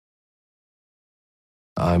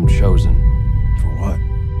I'm chosen. For what?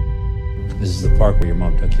 This is the park where your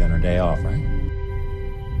mom took you on her day off, right?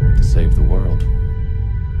 To save the world.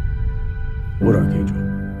 What Archangel?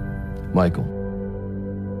 Michael.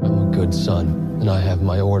 I'm a good son, and I have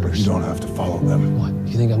my orders. You don't have to follow them. What?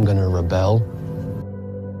 You think I'm gonna rebel?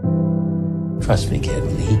 Trust me, kid,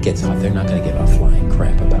 when the heat gets hot, they're not gonna give a flying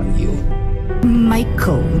crap about you.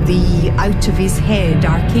 Michael, the out-of-his-head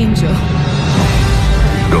Archangel.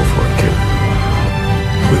 Go for it, kid.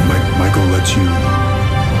 Wait, Michael lets you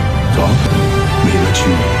talk? May let you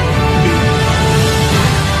be?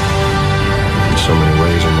 In so many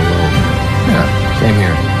ways, I'm alone. Yeah, same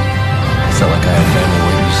here. I felt like I had family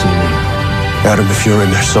waiting to see me. Adam, if you're in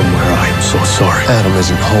there somewhere, I am so sorry. Adam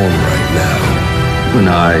isn't home right now. You and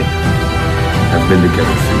I have been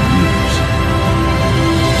together for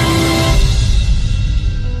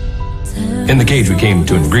years. In the cage, we came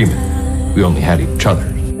to an agreement. We only had each other.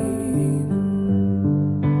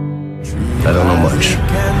 I don't know much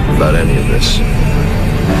about any of this.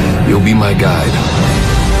 You'll be my guide.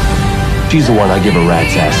 She's the one I give a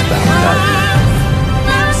rat's ass about, not you.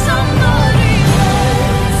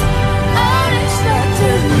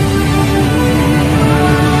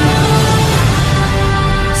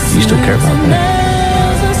 You still care about me?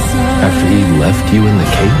 After he left you in the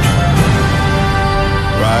cage?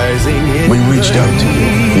 We reached out to you.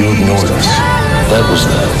 You ignored us. That was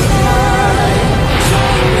then.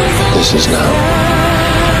 This is now.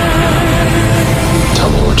 Tell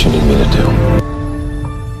me what you need me to do.